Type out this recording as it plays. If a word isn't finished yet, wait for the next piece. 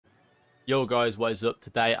Yo guys, what is up?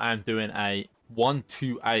 Today I am doing a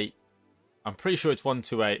 128. I'm pretty sure it's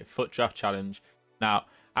 128 foot draft challenge. Now,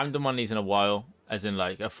 I haven't done one of these in a while, as in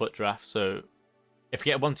like a foot draft. So if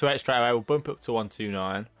we get 128 straight away, we'll bump up to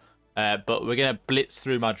 129. But we're gonna blitz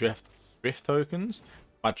through my draft tokens,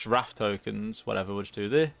 whatever. We'll just do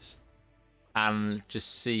this and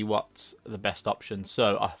just see what's the best option.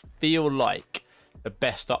 So I feel like the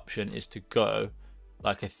best option is to go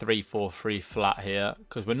like a 3-4-3 flat here,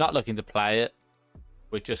 because we're not looking to play it.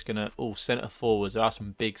 We're just gonna centre forwards. There are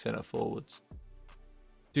some big centre forwards.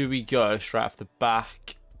 Do we go straight off the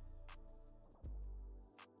back?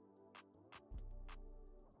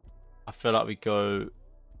 I feel like we go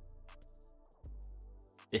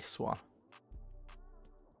this one.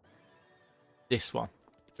 We're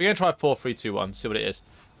gonna try 4-3-2-1. See what it is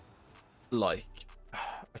like.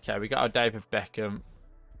 Okay, we got our David Beckham.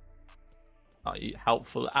 Not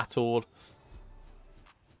helpful at all.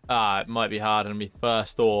 It might be harder than me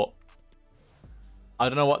first thought. I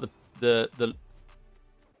don't know what the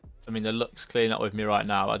I mean, the look's clearing up with me right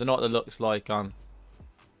now. I don't know what the look's like on.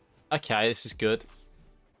 Okay, this is good.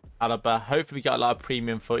 Alaba. Hopefully we got a lot of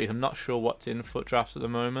premium footies. I'm not sure what's in foot drafts at the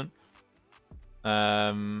moment.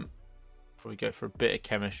 Probably go for a bit of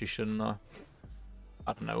chemistry, shouldn't I?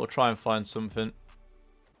 I don't know. We'll try and find something.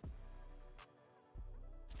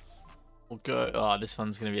 We'll go. Oh, this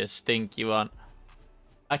one's going to be a stinky one.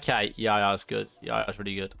 Okay, Yaya's good. Yaya's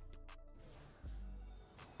really good.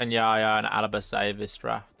 And Yaya and Alaba save this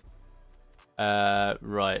draft.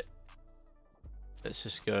 Right. Let's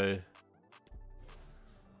just go.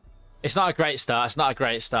 It's not a great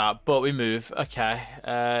start. But we move. Okay.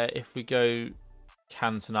 If we go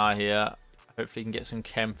Cantona here, hopefully we can get some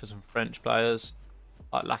chem for some French players.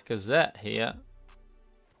 Like Lacazette here.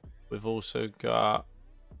 We've also got...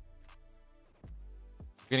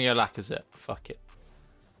 We're going to go Lacazette. Fuck it.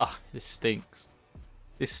 Oh, this stinks.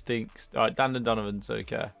 Alright, Dan Donovan's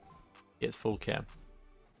okay. It's full chem.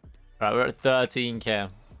 Right, we're at 13 chem.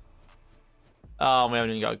 Oh, we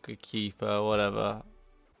haven't even got a good keeper. Whatever.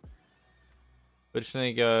 We're just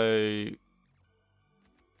going to go...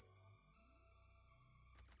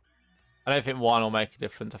 I don't think one will make a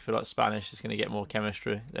difference. I feel like Spanish is going to get more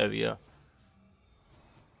chemistry. There we go.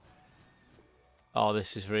 Oh,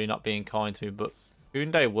 this is really not being kind to me, but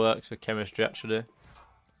Koundé works for chemistry, actually.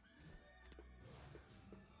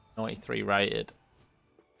 93 rated.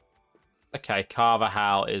 Okay,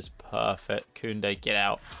 Carvajal is perfect. Koundé, get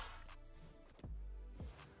out.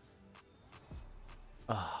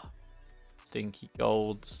 Oh, stinky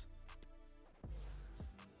golds.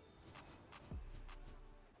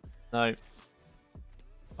 No.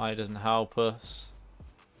 It doesn't help us.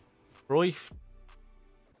 Royf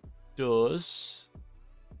doesn't.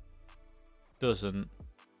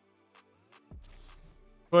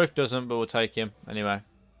 Royf doesn't, but we'll take him anyway.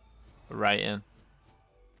 Rating.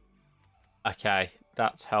 Okay,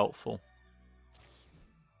 that's helpful.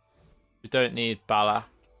 We don't need Ballack.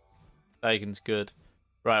 Dagen's good.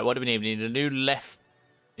 Right, what do we need? We need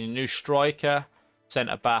a new striker,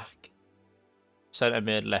 centre back, centre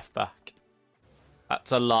mid, left back.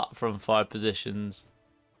 That's a lot from 5 positions.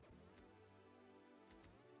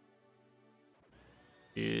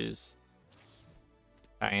 Use.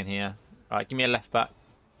 Hang in here. Right, give me a left back.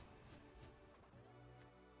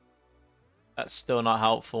 That's still not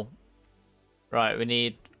helpful. Right, we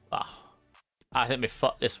need... Oh, I think we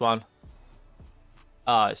fucked this one.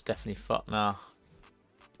 Oh, it's definitely fucked now.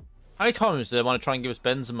 How many times do they want to try and give us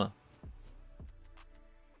Benzema?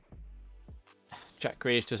 Jack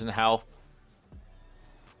Grealish doesn't help.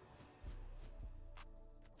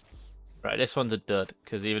 Right, this one's a dud,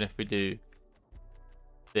 because even if we do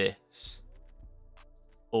this,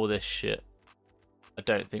 all this shit, I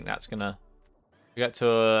don't think that's gonna... We get to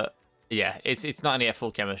a... Yeah, it's not any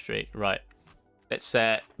full chemistry. Right. Let's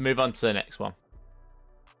move on to the next one.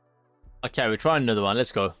 Okay, we're trying another one.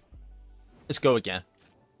 Let's go. Let's go again.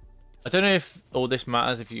 I don't know if all this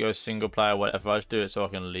matters if you go single player or whatever. I just do it so I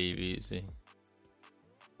can leave easy.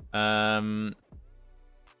 We're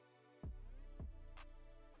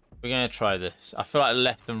going to try this. I feel like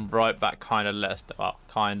left and right back kind of less. Well,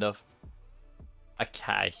 kind of.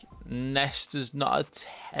 Okay. Nesta's not a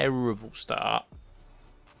terrible start.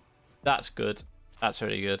 That's good. That's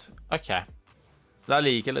really good. Okay. La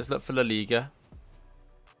Liga. Let's look for La Liga.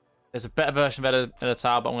 There's a better version of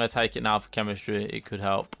Edetal, but I'm going to take it now for chemistry. It could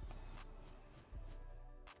help.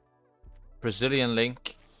 Brazilian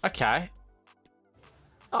link. Okay.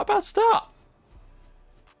 Not a bad start.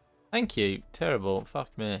 Thank you. Terrible. Fuck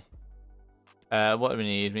me. What do we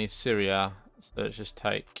need? We need Syria. So let's just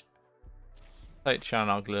take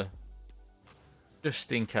Chanoglu.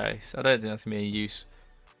 Just in case. I don't think that's going to be a use.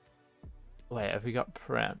 Wait, have we got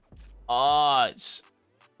Prem? Oh, it's...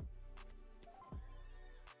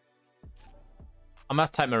 I'm going to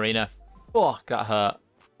have to take Marina. Oh, got hurt.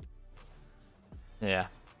 Yeah.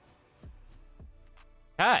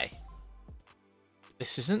 Okay.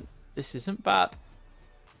 This isn't bad.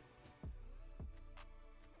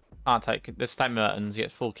 Can't take... Let's take Mertens.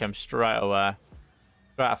 Get full chem straight away.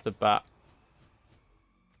 Straight off the bat.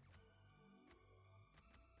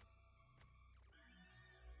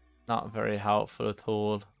 Not very helpful at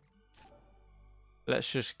all. Let's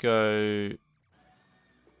just go...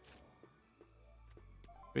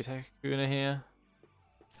 we take a Kuna here?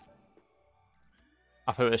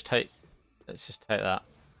 I thought it was take... Let's just take that.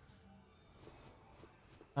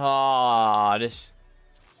 Ah, this...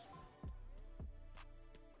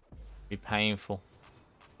 be painful.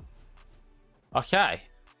 Okay.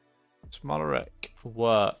 Smolarek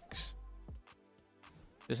works.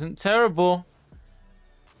 Isn't terrible.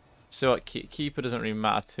 So what, keeper doesn't really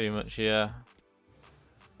matter too much here.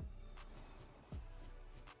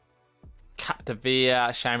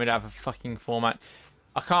 Capdevia, shame we don't have a fucking format.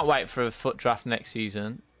 I can't wait for a foot draft next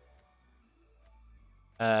season.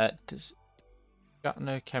 Got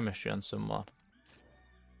no chemistry on someone.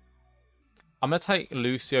 I'm gonna take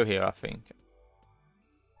Lucio here, I think.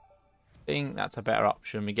 I think that's a better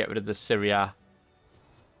option. We get rid of the Syria.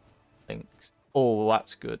 Thanks. Oh,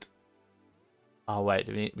 that's good. Oh wait,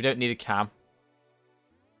 we don't need a cam.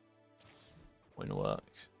 When it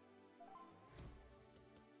works.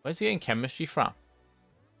 Where's he getting chemistry from?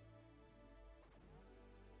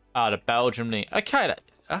 Ah, the Belgium league. Okay,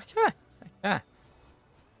 okay.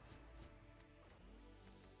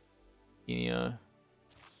 You know,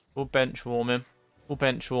 we'll bench warm him.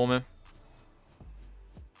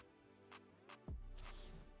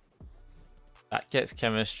 That gets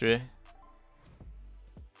chemistry.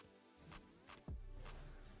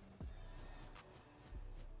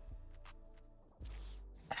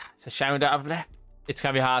 It's a shame we don't have left. It's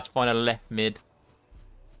going to be hard to find a left mid.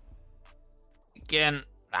 Again.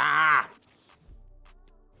 Ah!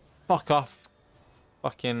 Fuck off.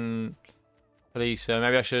 Fucking police. So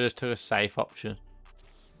maybe I should have just took a safe option.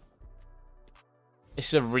 This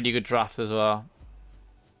is a really good draft as well.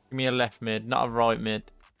 Give me a left mid, not a right mid.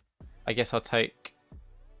 I guess I'll take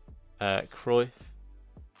Cruyff.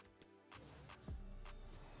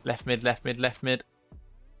 Left mid.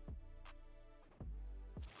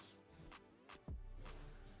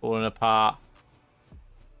 Falling apart.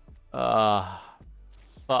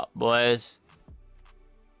 Fuck, boys.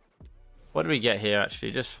 What do we get here, actually?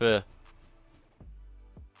 Just for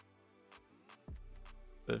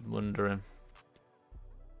wondering.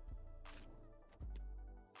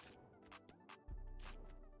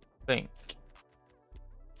 Think.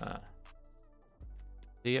 Do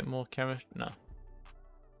you get more chemistry? No.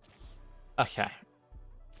 Okay.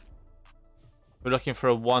 We're looking for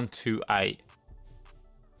a 1-2-8.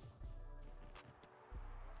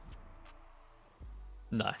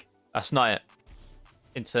 No, that's not it.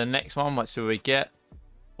 Into the next one. Let's see what we get.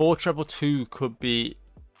 4-2-2 could be.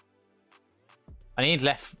 I need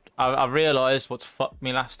left. I realised what's fucked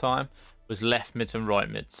me last time was left mids and right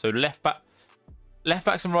mids. So left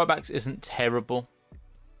backs and right backs isn't terrible,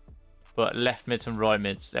 but left mids and right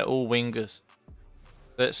mids, they're all wingers.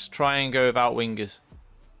 Let's try and go without wingers,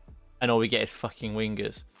 and all we get is fucking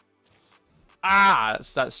wingers. Ah,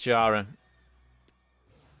 that's jarring.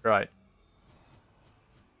 Right.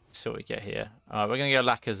 See what we get here. Alright, we're gonna go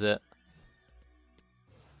Lacazette.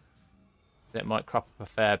 That might crop up a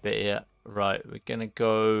fair bit here. Right, we're gonna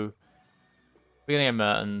go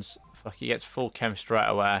Mertens. Fuck, he gets full chem straight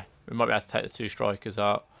away. We might be able to take the two strikers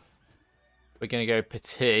out. We're gonna go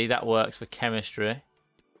Petit. That works for chemistry.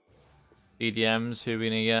 DDMs, who are we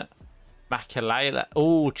gonna get? Makalele.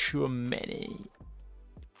 Oh, Chouameni.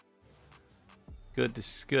 Good,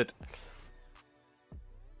 this is good.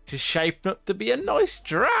 This is shaping up to be a nice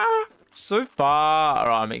draft so far.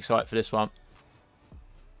 Alright, I'm excited for this one.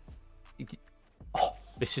 Oh,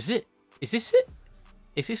 this is it. Is this it?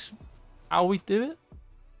 Is this how we do it?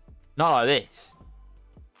 Not like this.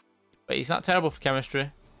 But he's not terrible for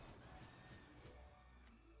chemistry.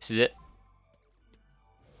 This is it.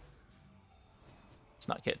 Let's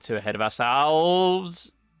not get too ahead of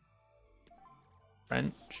ourselves.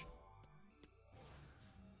 French.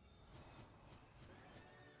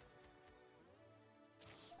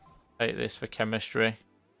 Take this for chemistry.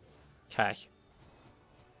 Okay.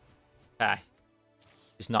 Okay.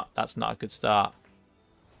 That's not a good start.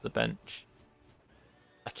 The bench.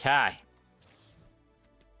 Okay.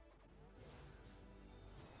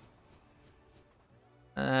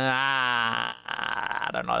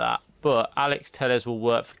 I don't like that. But Alex Tellez will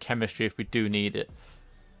work for chemistry if we do need it.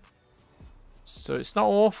 So it's not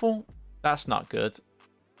awful. That's not good.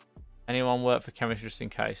 Anyone work for chemistry just in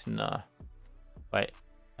case? No. Wait.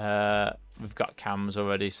 We've got cams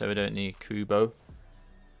already, so we don't need Kubo.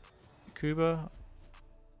 Kubo?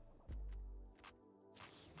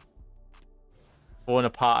 Falling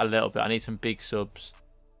apart a little bit. I need some big subs.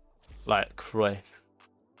 Like Cruyff.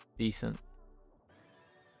 Decent.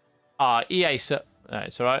 Ah, EA sub. No,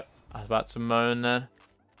 it's alright. I was about to moan then.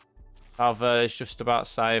 Valverde's just about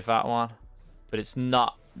saved that one. But it's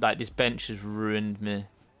not. Like, this bench has ruined me.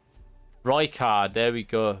 Rijkaard, there we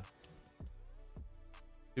go.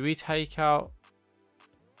 Do we take out...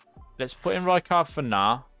 Let's put in Rijkaard for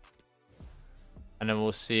now. And then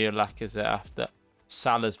we'll see Lacazette after.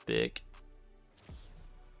 Salah's big.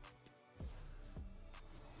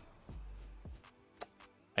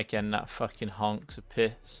 Again, that fucking honk's a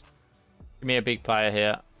piss. Give me a big player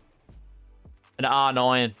here. An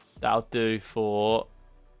R9. That'll do for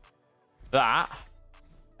that.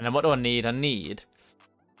 And then what do I need? I need...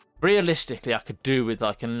 Realistically, I could do with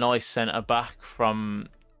like a nice centre-back from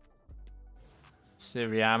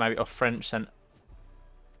Syria, maybe, or French centre.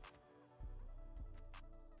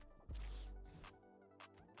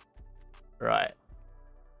 Right.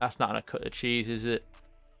 That's not going to cut the cheese, is it?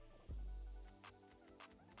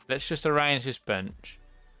 Let's just arrange this bench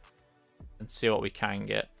and see what we can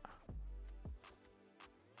get.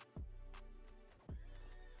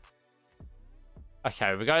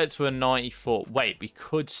 Okay, we got it to a 94. Wait, we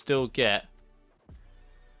could still get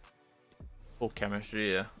full chemistry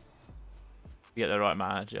here. We get the right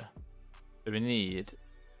manager. So we need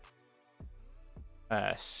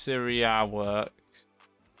Syria works.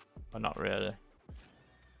 But not really.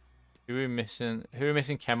 Who are we missing? Who are we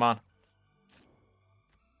missing chem on?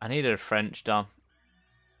 I needed a French done.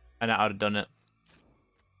 And that would have done it.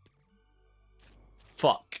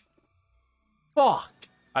 Fuck. Fuck.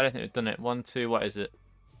 I don't think we've done it. 1, 2, what is it?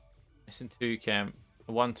 Missing 2 chem.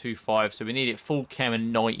 1, 2, 5. So we need it full chem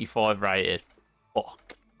and 95 rated.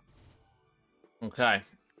 Fuck. Okay.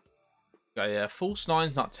 Okay, yeah. False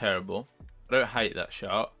 9's not terrible. I don't hate that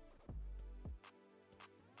shot.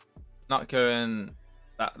 Not going...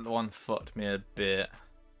 That one fucked me a bit.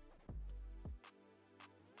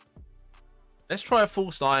 Let's try a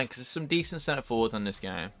false 9 because there's some decent centre forwards on this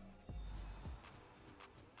game.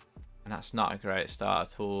 And that's not a great start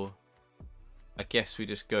at all. I guess we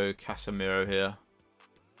just go Casemiro here.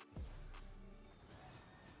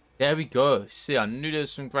 There we go. See, I knew there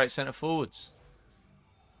was some great centre forwards.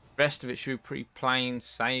 The rest of it should be pretty plain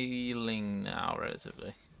sailing now,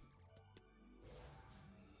 relatively.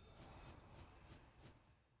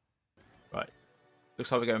 Right.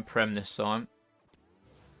 Looks like we're going Prem this time.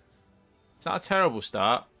 It's not a terrible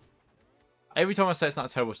start. Every time I say it's not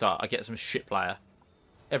a terrible start, I get some shit player.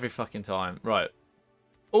 Every fucking time. Right.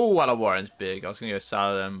 Oh, Alawarren's big. I was going to go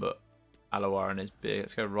Salah then, but Alawarren is big.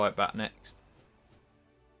 Let's go right back next.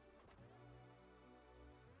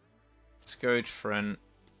 Let's go Trent.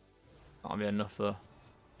 That'll be enough though.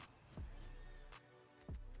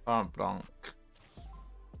 Blanc.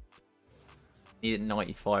 Need it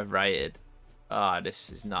 95 rated. Ah, this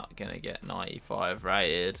is not going to get 95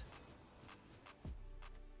 rated.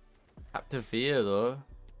 Captivia though.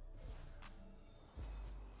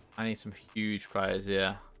 I need some huge players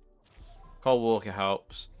here. Cole Walker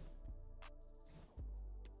helps.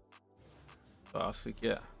 What else we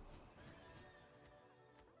get?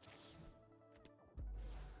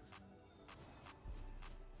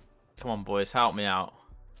 Come on, boys, help me out.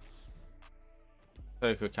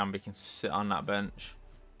 Coco Camby can sit on that bench.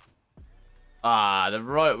 Ah, the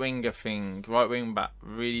right winger thing. Right wing back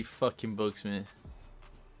really fucking bugs me.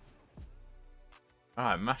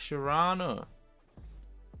 Alright, Mascherano.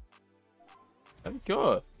 There we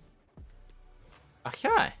go.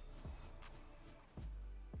 Okay.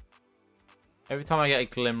 Every time I get a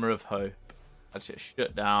glimmer of hope, I just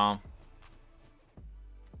shut down.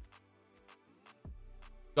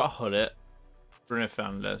 Gotta hold it. Bruno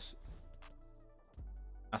Fernandes.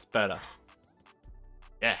 That's better.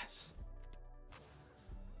 Yes.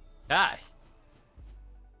 Okay.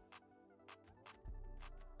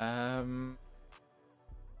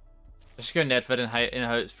 Let's go Nedved in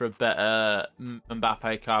hopes for a better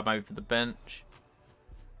Mbappe card, maybe for the bench.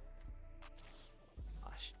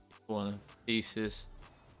 One pieces.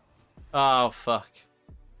 Oh fuck.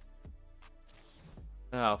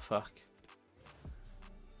 Oh fuck.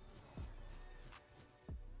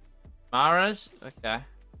 Mahrez? Okay.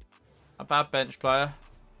 A bad bench player.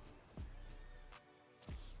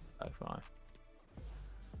 Oh, fine.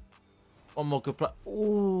 One more good player.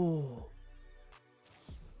 Ooh.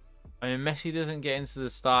 I mean, Messi doesn't get into the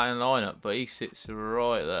starting lineup, but he sits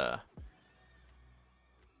right there.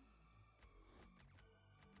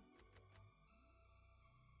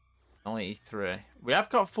 '93. We have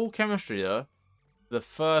got full chemistry though. For the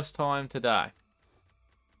first time today,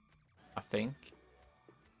 I think.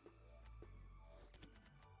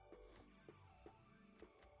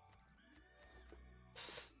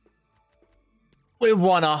 We're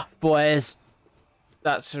one off, boys.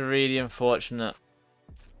 That's really unfortunate.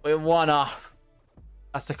 We're one off.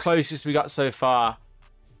 That's the closest we got so far.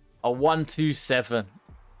 A 1-2-7.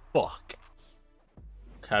 Fuck.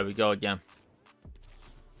 Okay, we go again.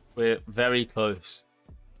 We're very close.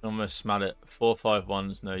 Almost smell it.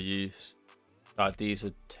 4-5-1's no use. God, these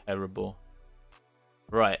are terrible.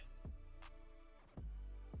 Right.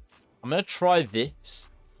 I'm going to try this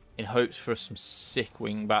in hopes for some sick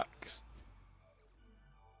wing backs.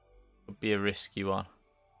 Would be a risky one.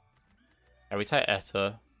 Yeah, we take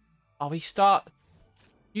Eto. Oh, we start.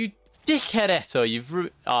 You dickhead, Eto. You've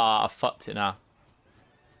ruined. Ah, I fucked it now.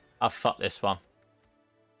 I fucked this one.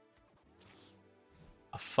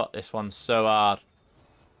 I fucked this one so hard.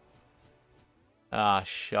 Ah,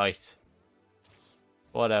 shite.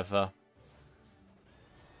 Whatever.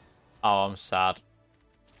 Oh, I'm sad.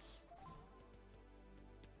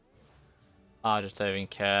 Oh, I just don't even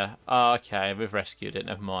care. Oh, okay, we've rescued it.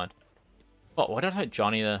 Never mind. What? Why don't I take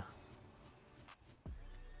Johnny there?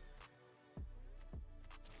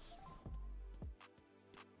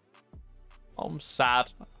 Oh, I'm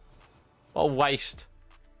sad. What a waste.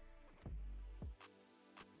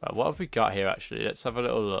 Right, what have we got here, actually? Let's have a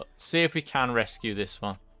little look. See if we can rescue this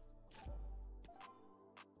one.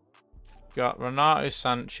 Got Renato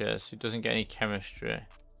Sanchez, who doesn't get any chemistry.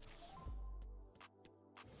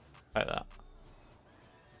 Like that.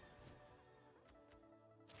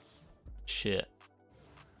 Shit.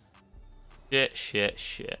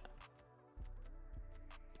 Shit.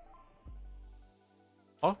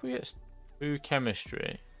 I hope we get 2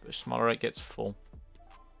 chemistry, but Smolarek gets full.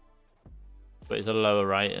 But it's a lower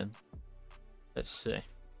rating. Let's see.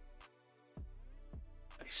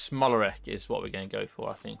 Smolarek is what we're going to go for,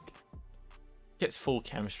 I think. Gets full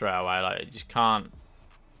chemistry our way. Like, you just can't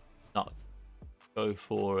not go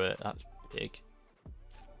for it. That's big.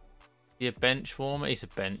 Is he a bench warmer? He's a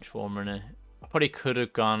bench warmer, isn't he? I probably could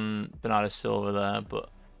have gone Bernardo Silva there, but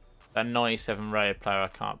that 97 rated player I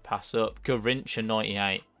can't pass up. Garincha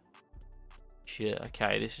 98. Shit,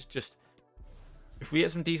 okay, this is just... If we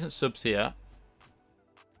get some decent subs here...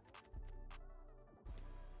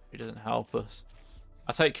 It doesn't help us.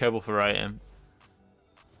 I'll take Kerbal for rating.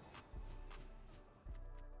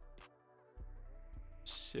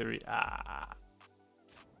 I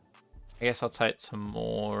guess I'll take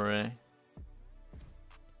Tamori.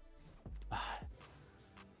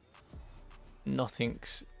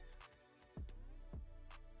 Nothing's...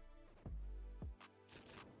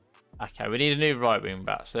 Okay, we need a new right wing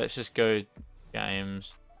back, so let's just go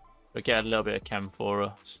games. We'll get a little bit of chem for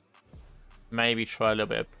us. Maybe try a little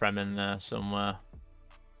bit of Prem in there somewhere.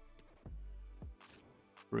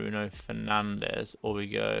 Bruno Fernandes, or we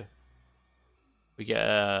get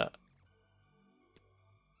a...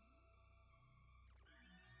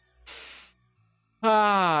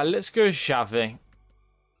 let's go Xavi.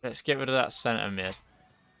 Let's get rid of that centre mid.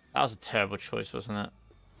 That was a terrible choice, wasn't it?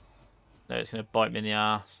 No, it's going to bite me in the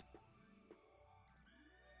ass.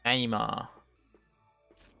 Neymar.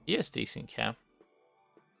 He is decent chem.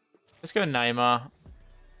 Let's go Neymar.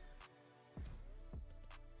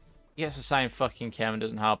 He gets the same fucking chem and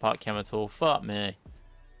doesn't help out chem at all. Fuck me.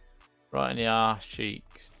 Right in the arse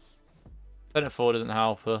cheeks. Centre forward doesn't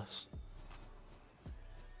help us.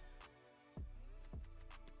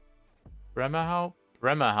 Bremer help?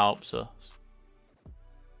 Bremer helps us.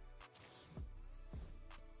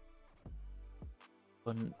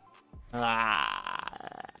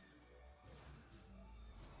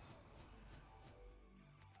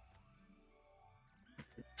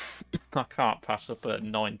 I can't pass up a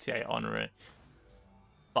 98 honorary.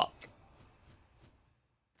 Fuck.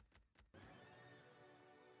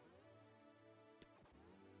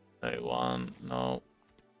 No.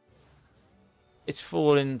 It's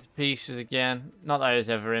falling to pieces again. Not that it was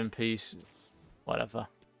ever in pieces. Whatever.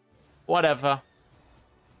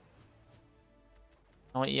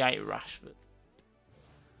 98 Rashford.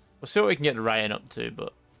 We'll see what we can get the rating up to,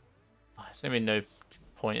 but there's going to be no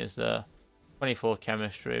pointers there. 24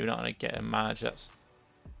 chemistry. We're not going to get a manage. That's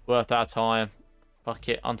worth our time. Fuck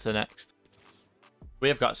it. On to the next. We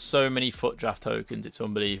have got so many foot draft tokens. It's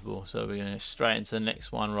unbelievable. So we're going to go straight into the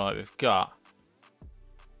next one. Right, we've got...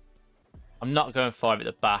 I'm not going 5 at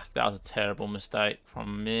the back. That was a terrible mistake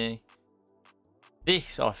from me.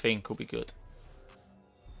 This, I think, will be good.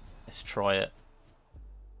 Let's try it.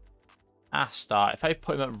 Start. If I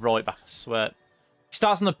put him at right back, I swear. He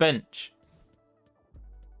starts on the bench.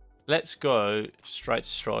 Let's go straight to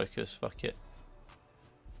strikers. Fuck it.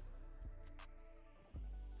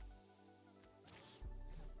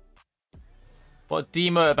 What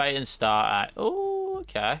demotivating start at? Oh,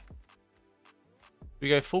 okay. We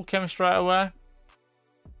go full chem straight away.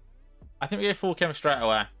 I think we go full chem straight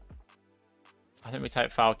away. I think we take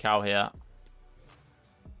Falcao here.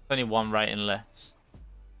 Only one rating less.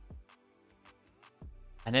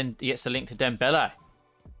 And then he gets the link to Dembele.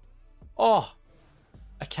 Oh.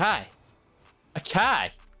 Okay.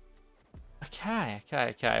 Okay.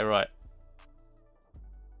 Okay, right.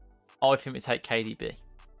 Oh, I think we take KDB.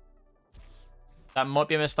 That might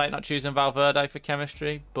be a mistake not choosing Valverde for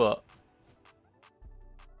chemistry, but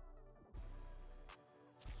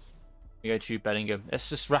we go to Bellingham. Let's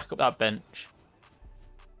just rack up that bench.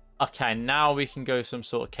 Okay, now we can go some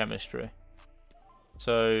sort of chemistry.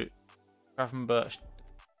 So, Gravenberch,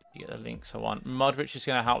 you get the links I want. Modric is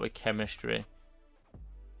going to help with chemistry.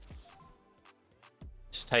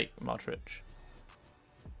 Just take Modric.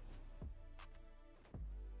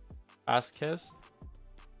 Vasquez.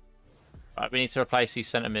 Right, we need to replace these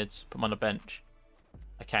centre mids. Put them on the bench.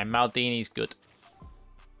 Okay, Maldini's good.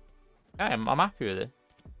 Okay, I'm happy with it.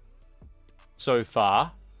 So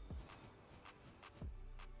far.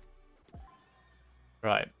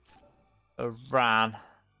 Right. Varane.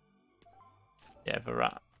 Yeah,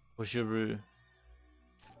 Varane. Or Giroud.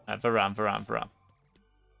 Varane.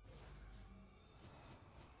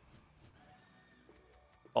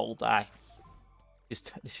 All day.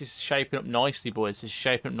 This is shaping up nicely, boys. This is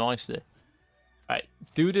shaping up nicely. Right.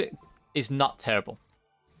 Dude is not terrible.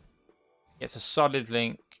 Gets a solid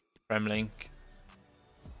link. Prem link.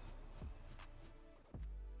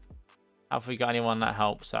 Have we got anyone that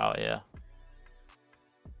helps out here?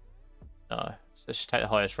 No. So let's just take the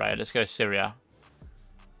highest rate. Let's go Syria.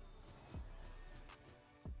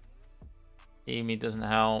 Emi doesn't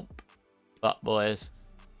help. But, boys.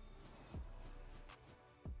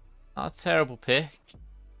 Not a terrible pick.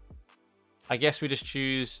 I guess we just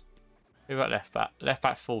choose... Who got left back? Left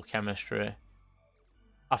back full chemistry.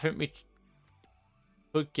 I think we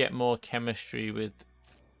could get more chemistry with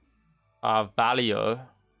Carvalho.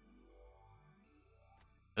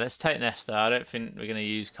 Let's take Nesta. I don't think we're going to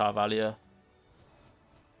use Carvalho.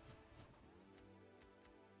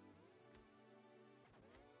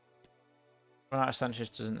 Renato Sanchez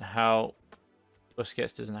doesn't help.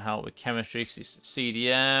 Busquets doesn't help with chemistry because it's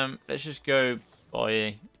CDM. Let's just go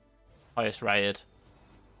by highest rated.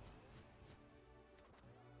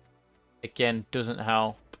 Again, doesn't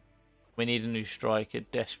help. We need a new striker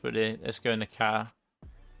desperately. Let's go in the car.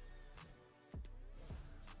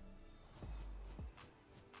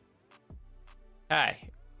 Okay.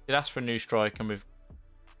 Did ask for a new striker and we've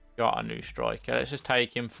got a new striker. Let's just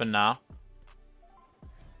take him for now.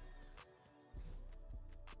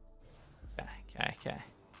 Okay.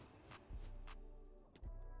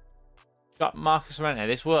 Got Marcus Llorente.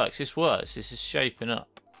 This works. This is shaping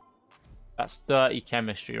up. That's 30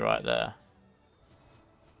 chemistry right there.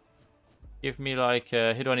 Give me like...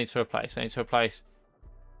 who do I need to replace? I need to replace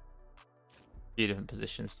a few different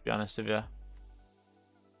positions, to be honest with you.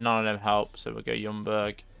 None of them help, so we'll go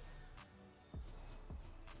Ljungberg.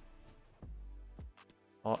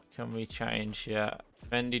 What can we change here?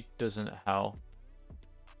 Mendy doesn't help.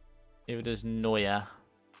 Neither does Neuer.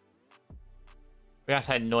 We gotta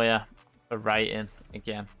take Neuer for rating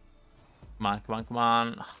again. Come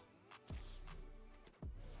on.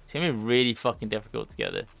 It's gonna be really fucking difficult to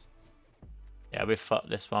get this. Yeah, we fucked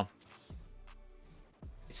this one.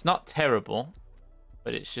 It's not terrible,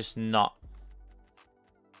 but it's just not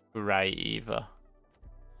great either.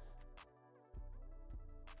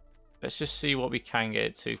 Let's just see what we can get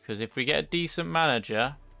it to, because if we get a decent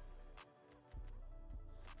manager...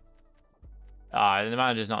 the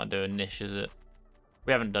manager's not doing niche, is it?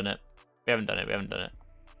 We haven't done it. We haven't done it.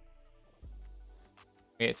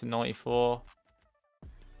 We get to 94.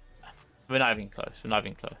 We're not even close.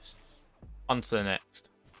 On to the next.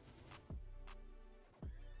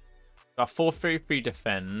 Got 4-3-3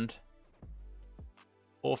 defend.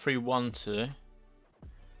 4-3-1-2.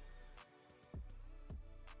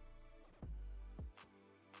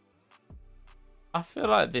 I feel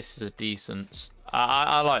like this is a decent...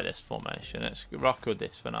 I like this formation. Let's rock with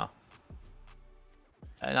this for now.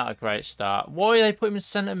 Not a great start. Why they put him in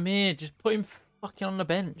centre mid? Just put him fucking on the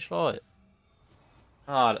bench, like.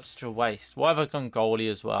 Oh, that's such a waste. Why have I gone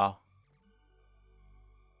goalie as well?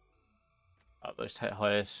 Let's take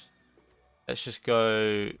highest. Let's just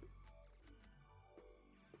go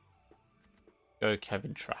Go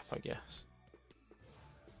Kevin Trapp, I guess.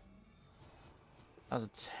 That's a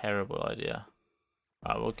terrible idea.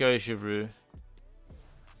 Alright, we'll go Giroud.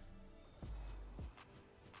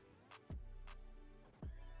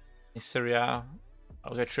 Syria.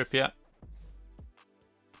 I'll go Trippier.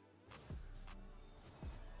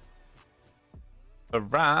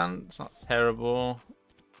 Varane, it's not terrible.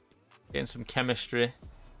 Getting some chemistry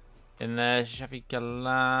in there. Xavi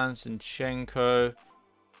Galan, Zinchenko.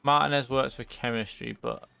 Martinez works for chemistry,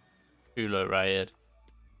 but too low rated.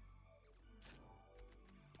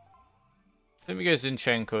 I think we go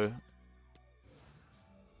Zinchenko.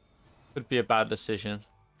 Could be a bad decision.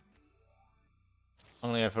 I'm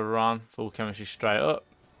going to go for Varane. Full chemistry straight up.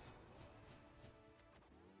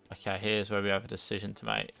 Okay, here's where we have a decision to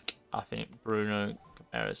make. I think Bruno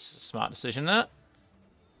Gamera's a smart decision there.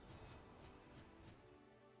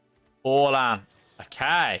 Orlan.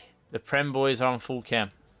 Okay. The Prem boys are on full chem.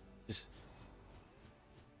 This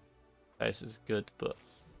is good, but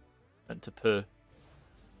went to poo.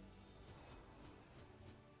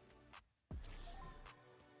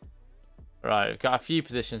 Right, we've got a few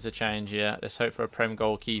positions to change here. Let's hope for a Prem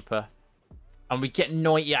goalkeeper. And we get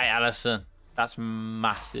 98 Alisson. That's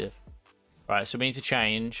massive. Right, so we need to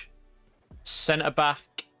change. Centre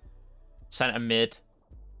back, centre mid,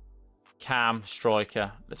 cam,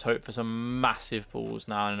 striker. Let's hope for some massive balls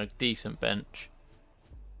now and a decent bench.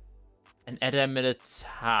 And Eder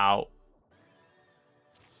Militao.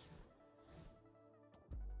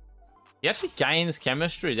 He actually gains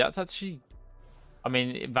chemistry. That's actually... I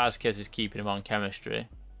mean, Vasquez is keeping him on chemistry.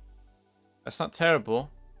 That's not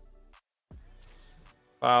terrible.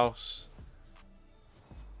 Klaus.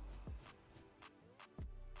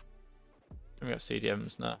 We got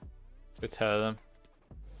CDMs now. Go tell them.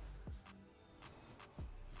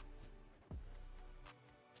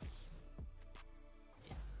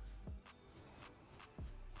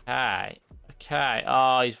 Okay. Okay.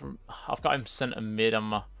 Oh, I've got him centre mid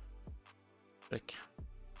on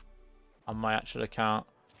my actual account.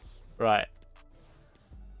 Right.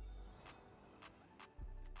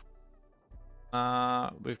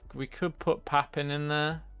 We could put Papin in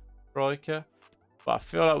there, striker, but I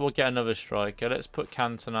feel like we'll get another striker. Let's put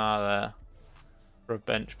Cantona there for a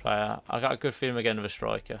bench player. I got a good feeling we're getting another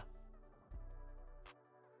striker.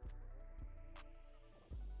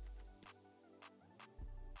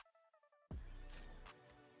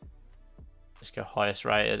 Let's go highest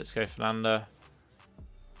rated. Let's go Fernando.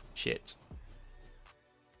 Shit.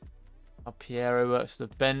 Oh, Piero works the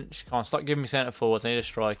bench. Come on, stop giving me centre forwards. I need a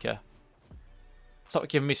striker. Stop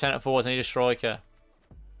giving me centre forwards. I need a striker.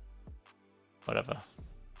 Whatever.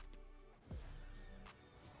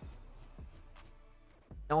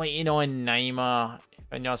 99 Neymar.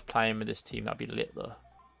 If anyone's playing with this team, that'd be lit though.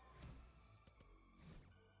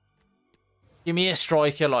 Give me a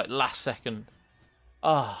striker like last second.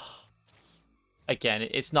 Oh. Again,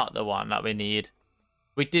 it's not the one that we need.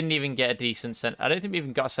 We didn't even get a decent centre. I don't think we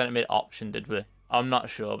even got a centre mid option, did we? I'm not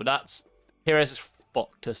sure, but that's... Perez has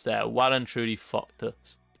fucked us there. Well and truly fucked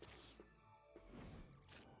us.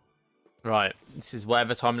 Right, this is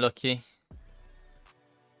whatever time lucky.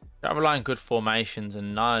 Gotta rely on good formations,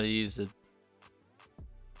 and none of these are...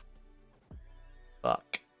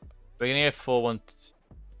 Fuck. We're gonna go 4-1...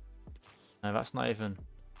 No, that's not even...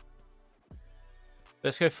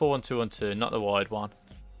 Let's go 4-1-2-1-2, not the wide one.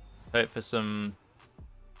 Hope for some...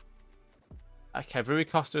 Okay, Rui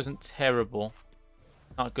Costa isn't terrible.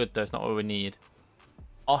 Not good though, it's not what we need.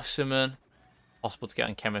 Osimhen, possible to get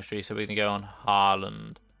on chemistry, so we're going to go on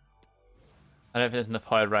Haaland. I don't think there's enough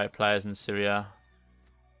higher rated players in Syria.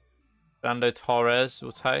 Fernando Torres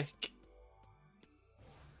will take.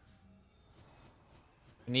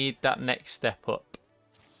 We need that next step up.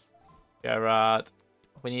 Gerrard.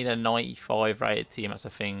 We need a 95 rated team, that's a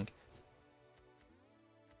thing.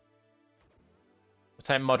 We'll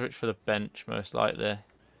take Modric for the bench, most likely.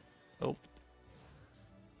 Oh.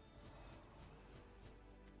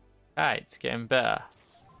 Okay, it's getting better.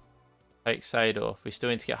 Take Seedorf. We still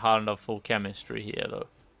need to get Haaland on full chemistry here,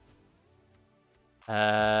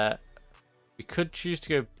 though. We could choose to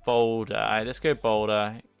go Boulder. Right, let's go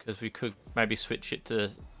Boulder, because we could maybe switch it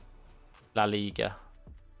to La Liga.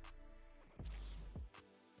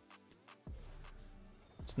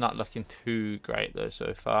 It's not looking too great, though,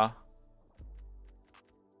 so far.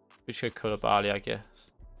 We should go Koulibaly, I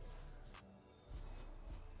guess.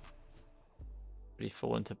 Pretty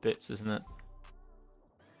falling to bits, isn't it?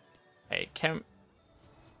 Hey,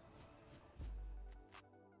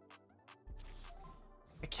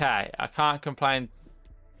 Okay, I can't complain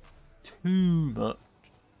too much.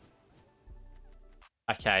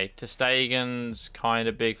 Okay, Ter Stegen's kind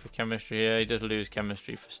of big for chemistry here. He does lose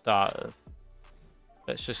chemistry for starters.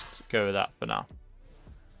 Let's just go with that for now.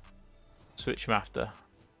 Switch him after.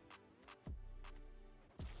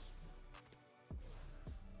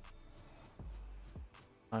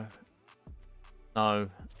 No. No.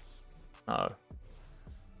 No.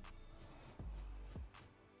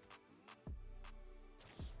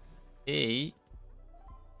 He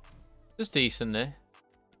does decently.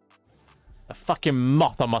 A fucking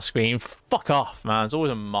moth on my screen. Fuck off, man. It's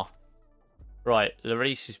always a moth. Right,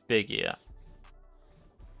 Lloris is big here.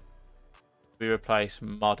 We replace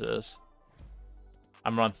modders.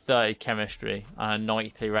 I'm on 30 chemistry and a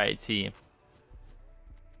 93 rated team.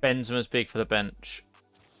 Benzema's big for the bench.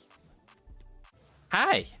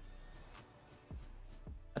 Hey!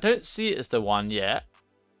 I don't see it as the one yet.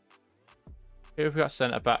 Who have we got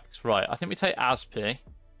centre backs? Right, I think we take Aspi.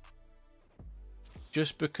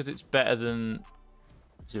 Just because it's better than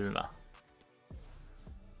Zuma.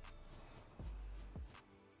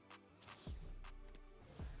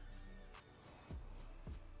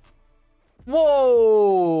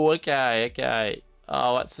 Whoa! Okay, okay.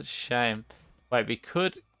 Oh, that's such a shame. Wait, we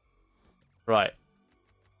could... Right.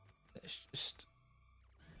 Let's just...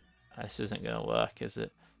 This isn't going to work, is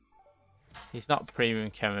it? He's not premium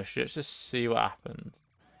chemistry. Let's just see what happens.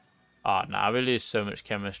 Oh, no, we lose so much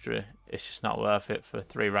chemistry. It's just not worth it for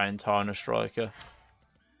 3 rain time and a striker.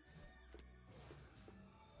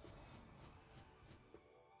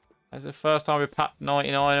 That's the first time we packed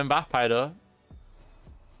 99 Mbappe, though.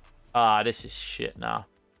 Ah, this is shit now.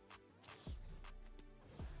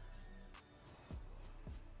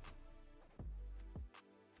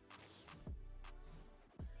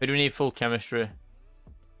 Who do we need full chemistry?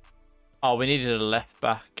 Oh, we needed a left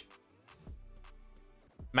back.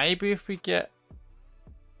 Maybe if we get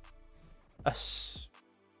a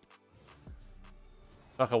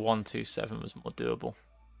like a 1-2-7 was more doable.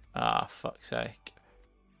 Ah, fuck's sake.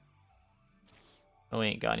 Oh, we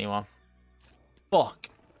ain't got anyone. Fuck.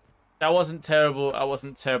 That wasn't terrible. That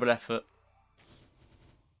wasn't terrible effort.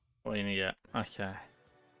 What are you gonna get? Okay.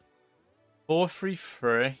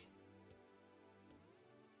 4-3-3.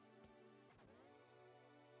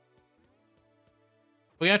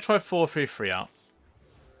 We're gonna try 4-3-3 out.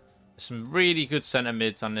 Some really good centre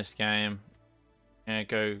mids on this game. Gonna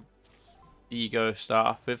go Ego start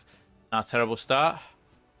off with. Not a terrible start.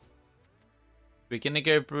 We're gonna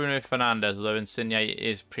go Bruno Fernandes, although Insigne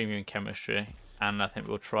is premium chemistry, and I think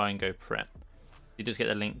we'll try and go Prem. You just get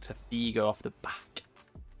the link to Figo off the back.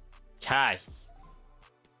 Kai.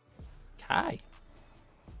 Kai.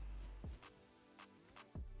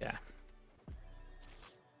 Yeah.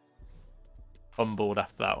 Humbled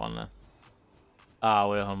after that one then. Ah,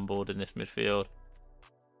 we're humbled in this midfield.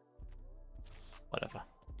 Whatever.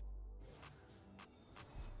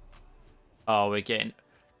 Oh, we're getting...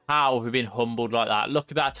 How have we been humbled like that?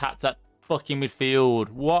 Look at that attack to that fucking midfield.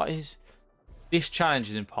 What is... This challenge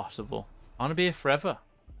is impossible. I want to be here forever.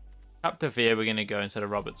 Capdevere we're going to go instead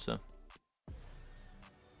of Robertson.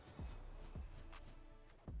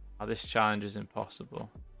 Oh, this challenge is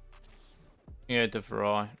impossible. Yeah, De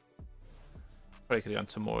Vrij. Probably could have gone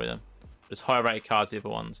to more of them. There's higher rated cards, the other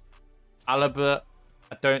ones. Alaba,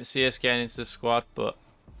 I don't see us getting into the squad, but...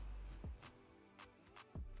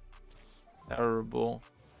 Terrible.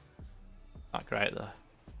 Not great, though.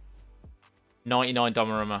 99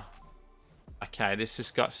 Donnarumma. Okay, this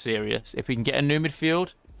just got serious. If we can get a new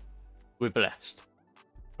midfield, we're blessed.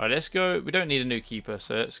 All right, let's go. We don't need a new keeper,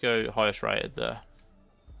 so let's go highest rated there.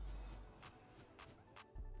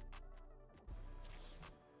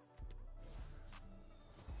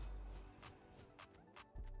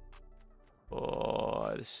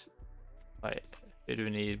 Oh, this... Wait, who do we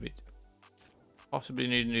need? We possibly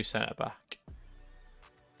need a new centre back.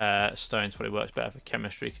 Stones probably works better for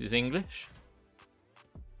chemistry because he's English.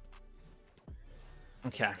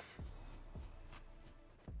 Okay.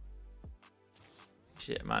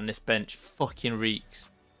 Shit, man, this bench fucking reeks.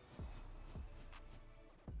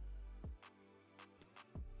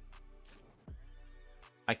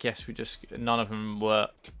 I guess we just... None of them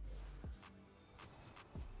work.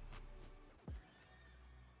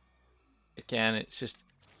 Again, it's just...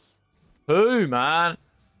 Who, man?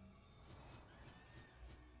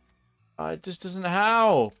 It just doesn't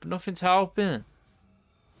help. Nothing's helping.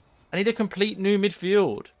 I need a complete new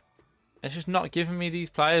midfield. It's just not giving me these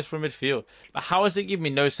players for midfield. But how is it giving me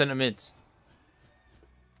no centre mids?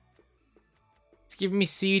 It's giving me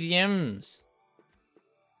CDMs.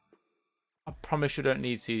 I promise you don't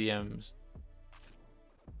need CDMs.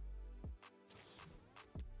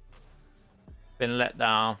 Been let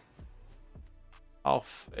down. Oh,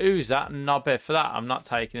 who's that knobhead for that? I'm not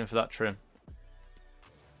taking him for that trim.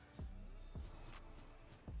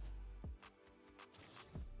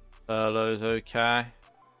 Furlough's okay.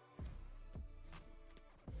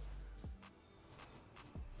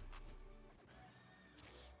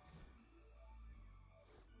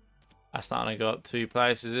 That's not going to go up 2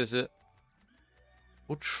 places, is it?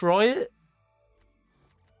 We'll try it.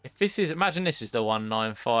 If this is... Imagine this is the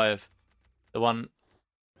 195. The one...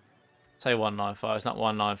 Say 195. It's not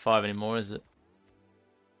 195 anymore, is it?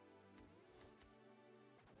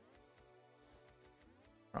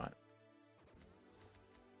 Right.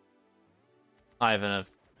 Not even a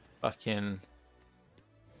fucking...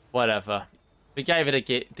 Whatever. We gave it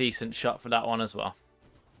a decent shot for that one as well.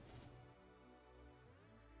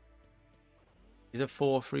 Is a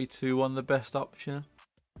 4-3-2-1 the best option?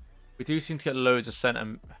 We do seem to get loads of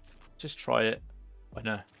centre. Just try it. I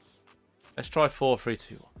know. Let's try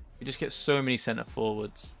 4-3-2-1. We just get so many centre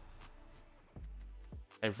forwards.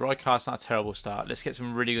 Okay, Rijkaard's not a terrible start. Let's get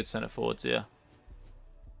some really good centre forwards here.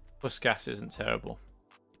 Puskas isn't terrible.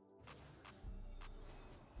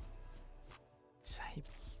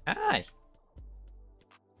 Hey.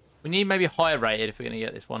 We need maybe higher rated if we're going to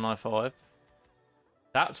get this 195.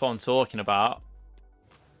 That's what I'm talking about.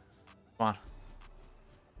 Come on.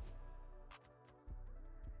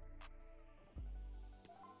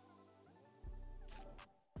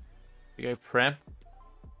 We go Prem.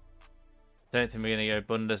 Don't think we're going to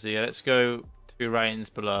go Bundesliga. Let's go 2 ratings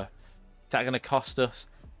below. Is that going to cost us?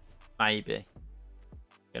 Maybe.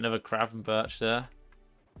 Get another Gravenberch there.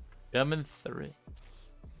 German 3.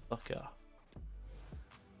 Look up.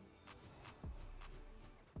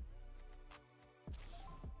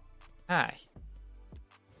 Hey.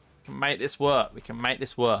 We can make this work. We can make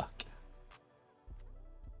this work.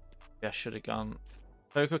 Yeah, I should have gone.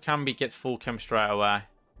 Coco Cambi gets full chem straight away.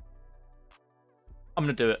 I'm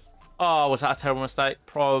going to do it. Oh, was that a terrible mistake?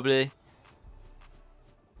 Probably.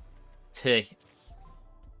 T.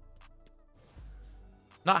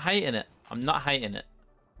 Not hating it. I'm not hating it.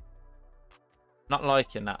 Not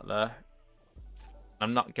liking that, though.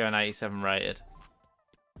 I'm not going 87 rated.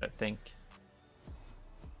 I don't think.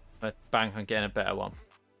 I'm going to bank on getting a better one.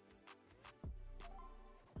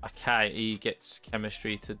 Okay, he gets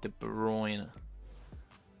chemistry to De Bruyne.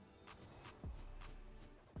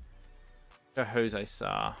 Go Jose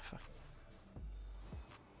Sarr.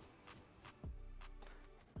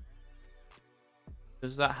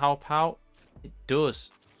 Does that help out? It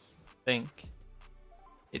does. I think.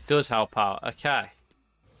 It does help out. Okay.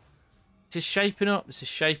 This is shaping up. This is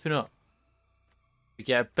shaping up. We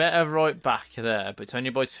get a better right back there, but it's only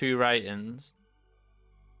by 2 ratings.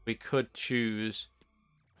 We could choose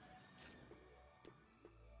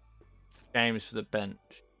James for the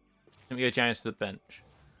bench. Let me go James for the bench.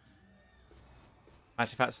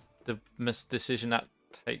 Actually, if that's the decision that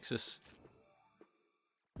takes us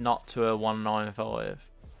not to a 195.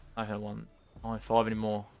 I don't want 195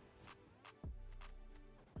 anymore.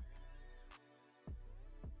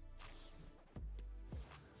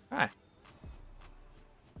 Hi.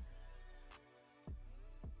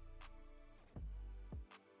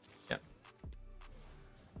 Yep.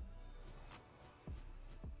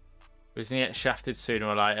 We're gonna get shafted sooner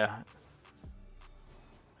or later.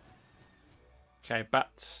 Okay, back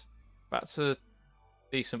to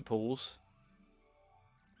decent pools.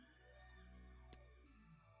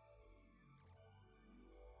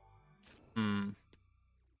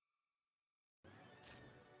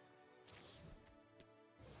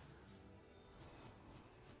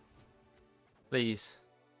 Please.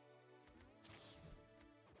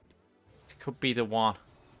 It could be the one.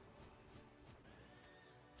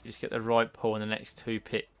 You just get the right pull in the next 2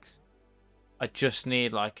 picks. I just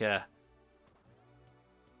need like a...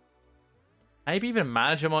 Maybe even a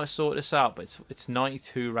manager might sort this out, but it's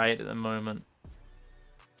 92 rated at the moment.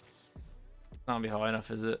 Can't be high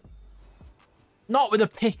enough, is it? Not with a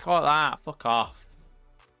pick like that. Fuck off.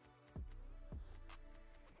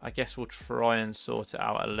 I guess we'll try and sort it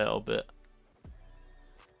out a little bit.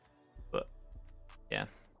 But, yeah.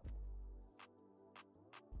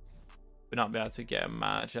 We're not be able to get a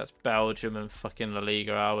manager. That's Belgium and fucking La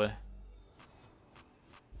Liga, are we?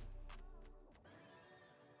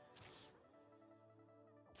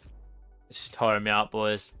 This is tiring me out,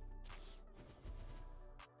 boys.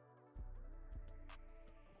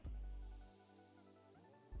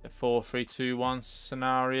 The 4-3-2-1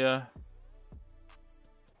 scenario.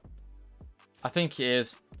 I think it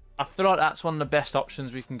is. I feel like that's one of the best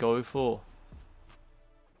options we can go for.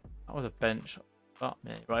 That was a bench. Fuck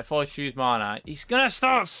me. Right, if I choose Mane, he's going to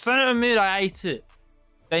start centre mid. I hate it.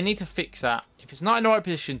 They need to fix that. If it's not in the right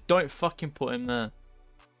position, don't fucking put him there.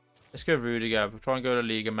 Let's go Rudiger. We'll try and go to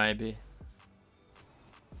Liga maybe.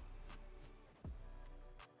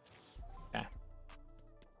 Yeah.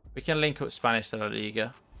 We can link up Spanish to La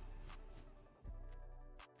Liga.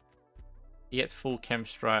 He gets full chem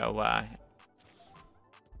straight away.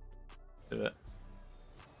 Do it.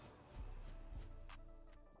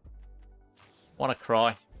 Want to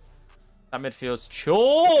cry. That midfield's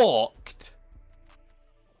chalked.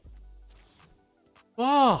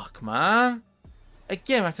 Fuck, man.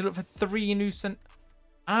 Again, we have to look for 3 new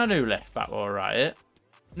and new left back, alright.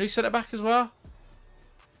 New centre back as well?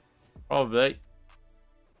 Probably.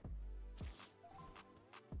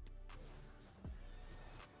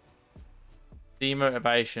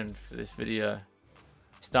 Demotivation for this video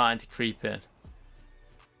starting to creep in.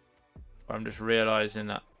 I'm just realising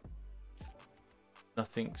that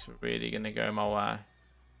nothing's really going to go my way.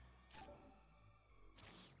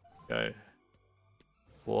 Go.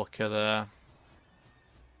 Walker there.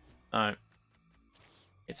 No.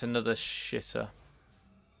 It's another shitter.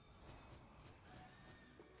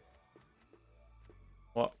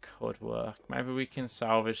 What could work? Maybe we can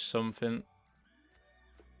salvage something.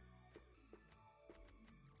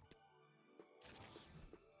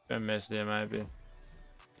 Go Meslier maybe.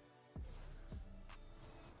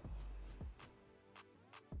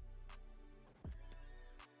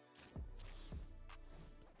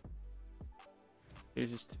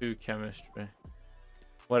 Uses 2 chemistry.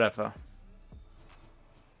 Whatever.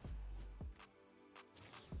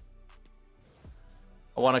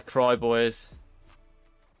 I want to cry, boys.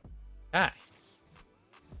 Hey.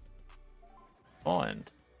 Find.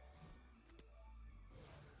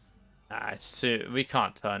 Nah, it's too... We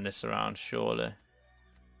can't turn this around, surely.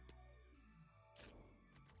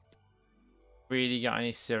 Really got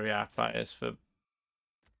any Serie A players for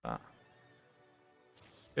that?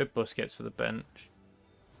 Good Busquets for the bench.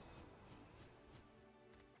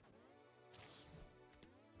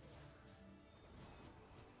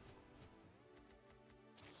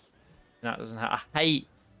 That doesn't have... I hate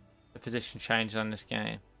the position changes on this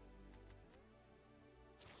game.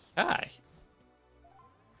 Okay.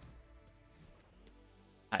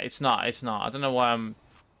 It's not. It's not. I don't know why I'm...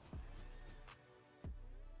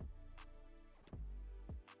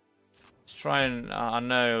 Let's try and... I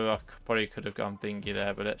know I probably could have gone thingy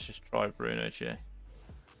there, but let's just try Bruno G.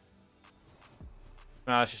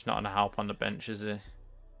 No, it's just not going to help on the bench, is it?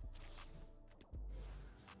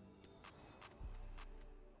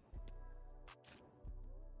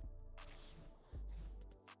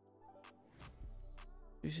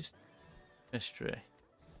 Who's this mystery?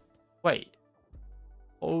 Wait.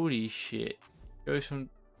 Holy shit. Goes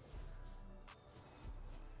from...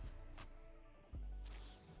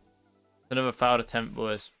 Another foul attempt,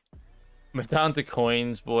 boys. We're down to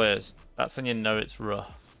coins, boys. That's when you know it's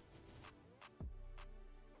rough.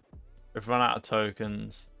 We've run out of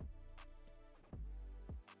tokens.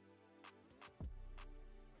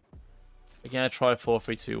 We're going to try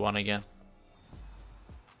 4-3-2-1 again.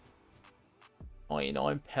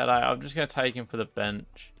 99 Pele. I'm just going to take him for the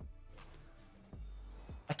bench.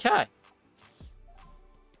 Okay.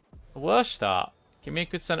 The worst start. Give me a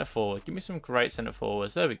good centre forward. Give me some great centre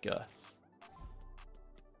forwards. There we go.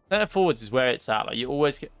 Centre forwards is where it's at. Like, you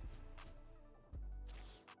always get...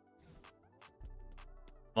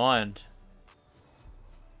 Mind.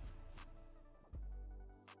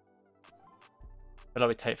 I feel like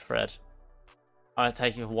we take Fred. I'm going to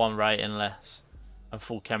take him for 1 rating less. And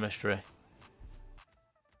full chemistry.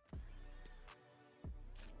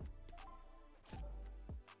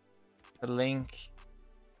 The link.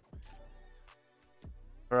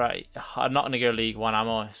 Right. I'm not going to go League 1, am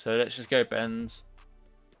I? So let's just go Benz.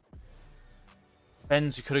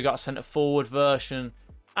 Benz, we could have got a centre forward version.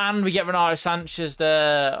 And we get Renato Sanchez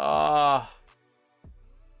there. Oh.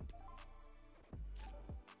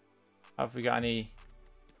 Have we got any...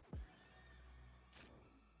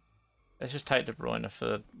 Let's just take De Bruyne for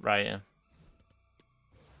the rating.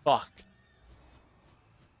 Fuck.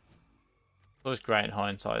 It was great in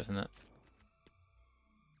hindsight, isn't it?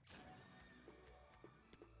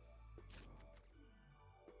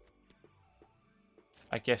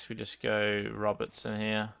 I guess we just go Robertson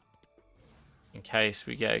here. In case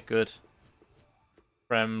we get a good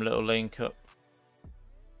Prem little link up.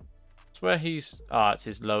 It's where he's... Ah, it's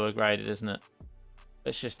his lower graded, isn't it?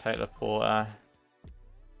 Let's just take Laporte.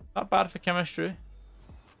 Not bad for chemistry.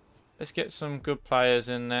 Let's get some good players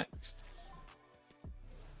in next.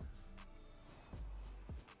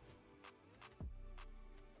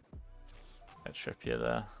 Get Trippier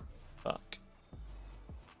there. Fuck.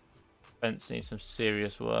 Spence needs some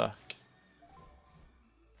serious work.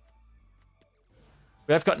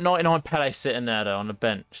 We have got 99 Pele sitting there, though, on the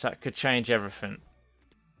bench. That could change everything.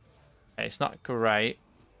 Okay, it's not great.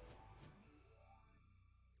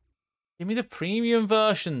 Give me the premium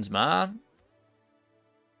versions, man.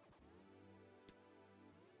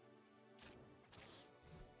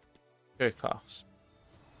 Go class.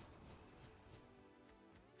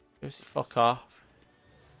 Seriously, fuck off.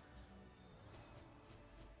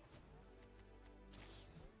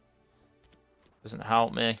 Doesn't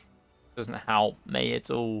help me. Doesn't help me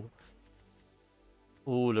at all.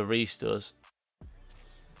 All the Reese does.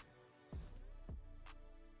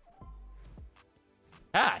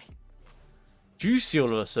 Hey! Juicy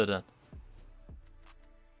all of a sudden.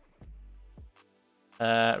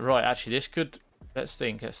 Right, actually, this could... Let's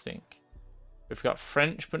think. We've got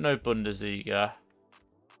French, but no Bundesliga.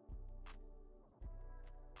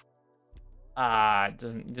 It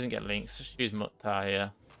doesn't get links. Just use Mukhtar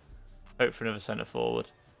here. Hope for another centre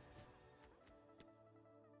forward.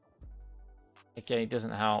 Again, it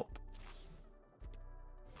doesn't help.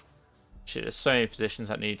 Shit, there's so many positions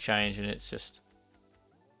that need change, and it's just...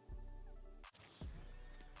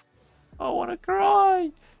 I want to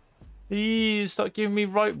cry. Please stop giving me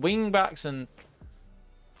right wing backs and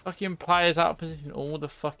fucking players out of position all the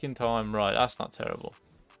fucking time. Right, that's not terrible.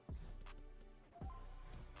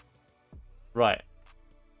 Right.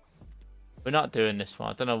 We're not doing this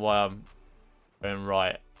one. I don't know why I'm going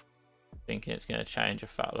right. Thinking it's going to change a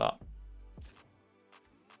fat lot.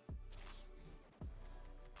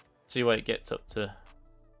 See what it gets up to.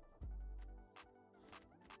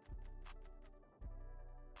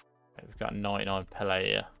 We've got 99 Pele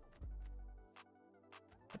here.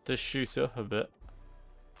 It does shoot up a bit.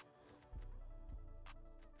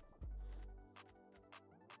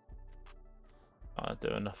 Can't do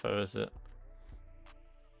enough though, is it?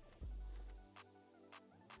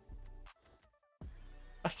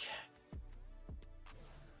 Okay.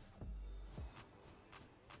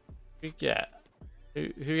 Who get?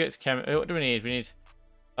 Who gets chem? What do we need? We need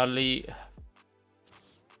Ali.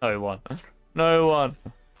 No one. No one.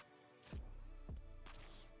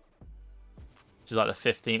 This is like the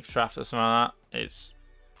 15th draft or something like that. It's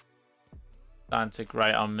starting to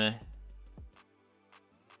grate on me.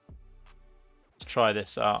 Let's try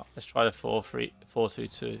this out. Let's try the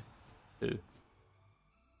 4-3-4-2-2.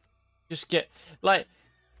 Just get like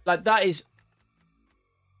that is.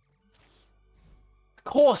 Of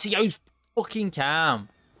course, he goes fucking calm,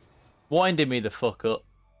 winding me the fuck up.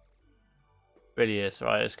 Really is.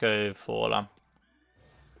 Right, let's go for Lam.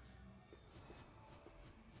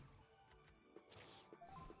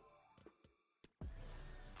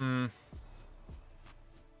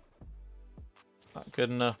 Not good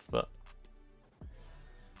enough, but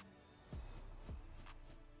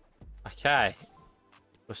okay.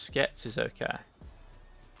 Busquets is okay.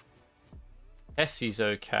 Messi's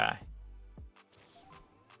okay.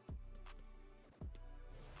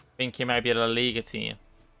 Thinking maybe a La Liga team.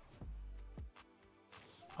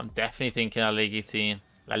 I'm definitely thinking a La Liga team.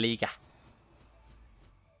 La Liga.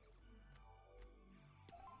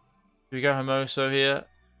 Do we go Hermoso here?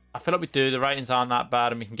 I feel like we do. The ratings aren't that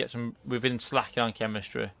bad, and we can get some. We've been slacking on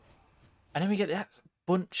chemistry, and then we get that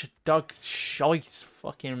bunch of dog shite,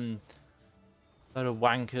 fucking load of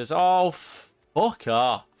wankers. Oh, fuck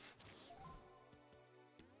off!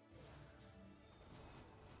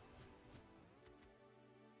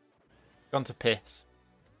 Gone to piss.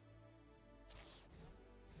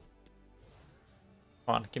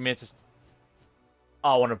 Come on, give me a.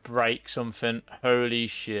 I want to break something. Holy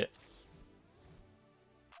shit!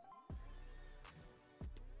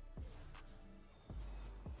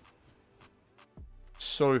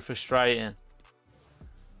 So frustrating.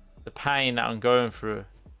 The pain that I'm going through.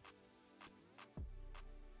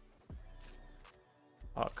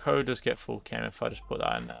 Oh, code does get full chem if I just put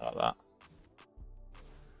that in there like that.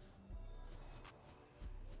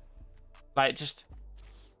 Like, just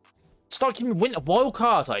start giving me winter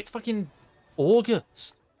wildcards. Like, it's fucking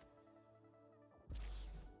August.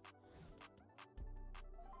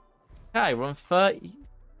 Okay, we're on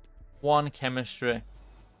 31 chemistry.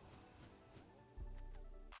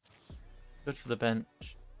 Good for the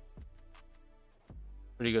bench.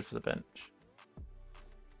 Pretty good for the bench.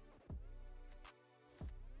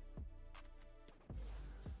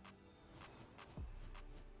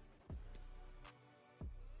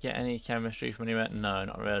 Get any chemistry from anywhere? No,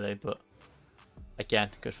 not really, but again,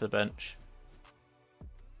 good for the bench.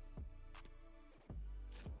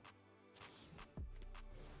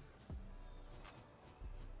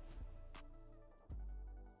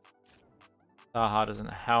 Zaha doesn't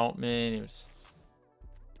help me. He was...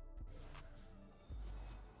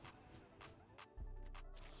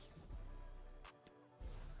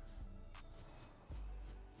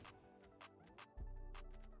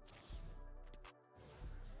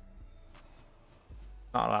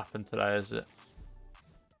 Not gonna happen today, is it?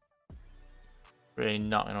 Really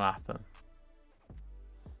not gonna happen.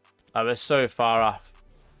 Like, we're so far off.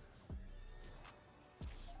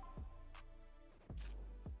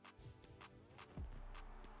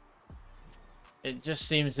 It just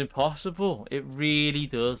seems impossible. It really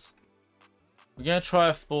does. We're gonna try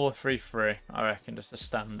a 4-3-3, I reckon, just a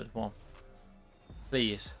standard one.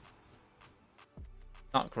 Please.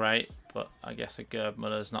 Not great, but I guess a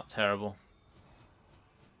Gerbmuller's not terrible.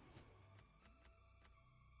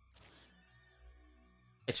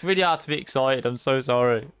 It's really hard to be excited. I'm so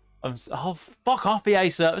sorry. Oh, fuck off, EA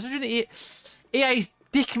servers. EA's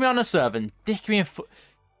dicking me on a server and dicking me in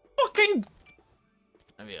fucking.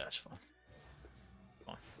 Maybe that's fine.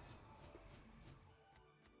 Fine.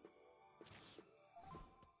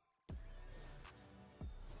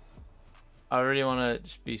 I really want to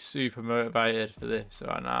just be super motivated for this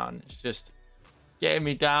right now, and it's just getting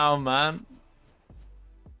me down, man.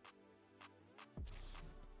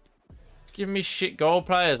 Give me shit goal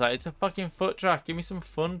players. Like, it's a fucking foot track. Give me some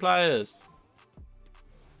fun players.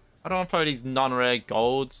 I don't want to play these non-rare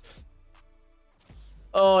golds.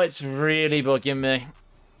 Oh, it's really bugging me.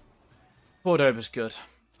 Cordoba's good.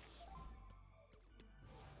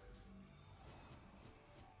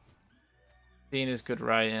 Dina's good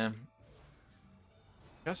rating.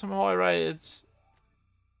 Got some high rateds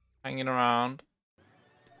hanging around.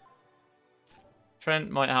 Trent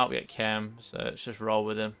might help get Chem, so let's just roll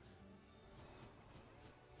with him.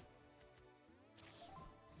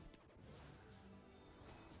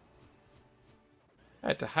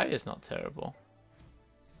 Hey, De Gea's not terrible.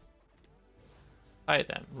 Hey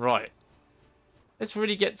then, right. Let's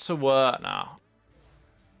really get to work now.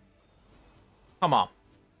 Come on.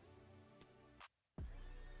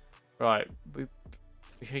 Right, we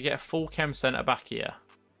could get a full chem centre back here.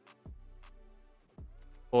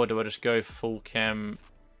 Or do I just go full chem?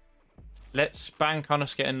 Let's bank on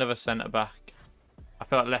us get another centre back. I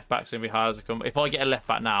feel like left back's gonna be hard as I come. If I get a left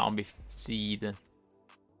back now, I'll be seething.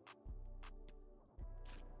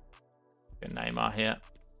 Good Neymar here.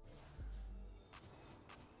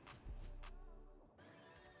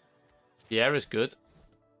 Vieira's good.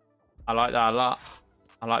 I like that a lot.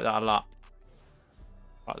 I like that a lot.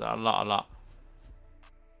 I like that a lot,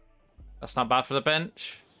 That's not bad for the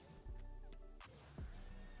bench.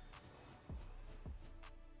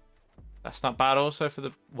 That's not bad also for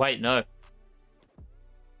the... Wait, no.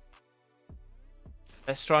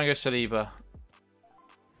 Let's try and go Saliba.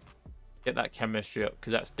 Get that chemistry up,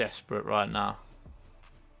 because that's desperate right now.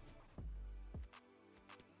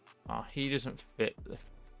 Oh, he doesn't fit the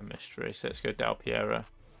chemistry, so let's go Del Piero.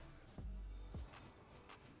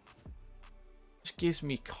 This gives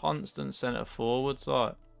me constant centre forwards,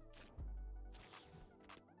 like.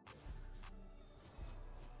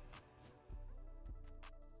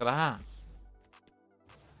 Look at that.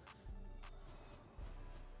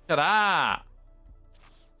 Look at that.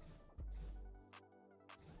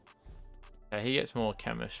 Yeah, he gets more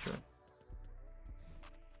chemistry.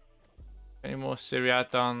 Any more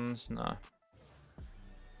Syriadons? No.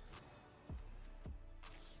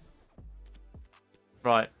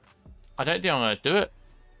 Right. I don't think I'm going to do it.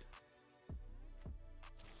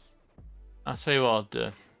 I'll tell you what I'll do.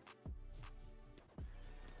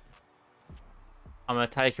 I'm going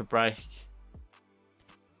to take a break.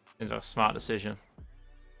 Seems like a smart decision.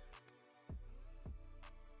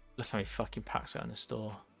 Look how many fucking packs are in the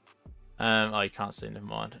store. Oh, you can't see, never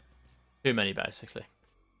mind. Too many, basically.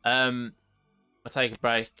 I'll take a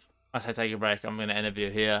break. I say take a break. I'm going to end the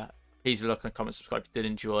video here. Please look and comment, subscribe if you did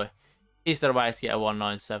enjoy. Is there a way to get a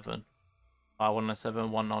 197?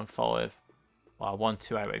 197, 195,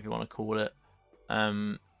 128, whatever you want to call it.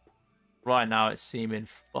 Right now, it's seeming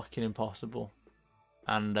fucking impossible.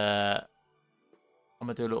 And I'm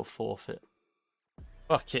going to do a little forfeit.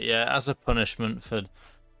 Fuck it, yeah. As a punishment for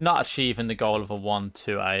not achieving the goal of a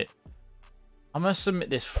 128. I'm going to submit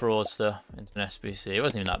this fraudster into an SBC. It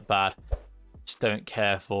wasn't even that bad. Just don't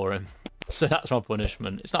care for him. So that's my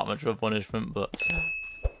punishment. It's not much of a punishment, but...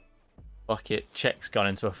 Fuck it. Check's gone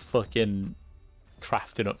into a fucking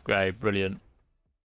crafting upgrade. Brilliant.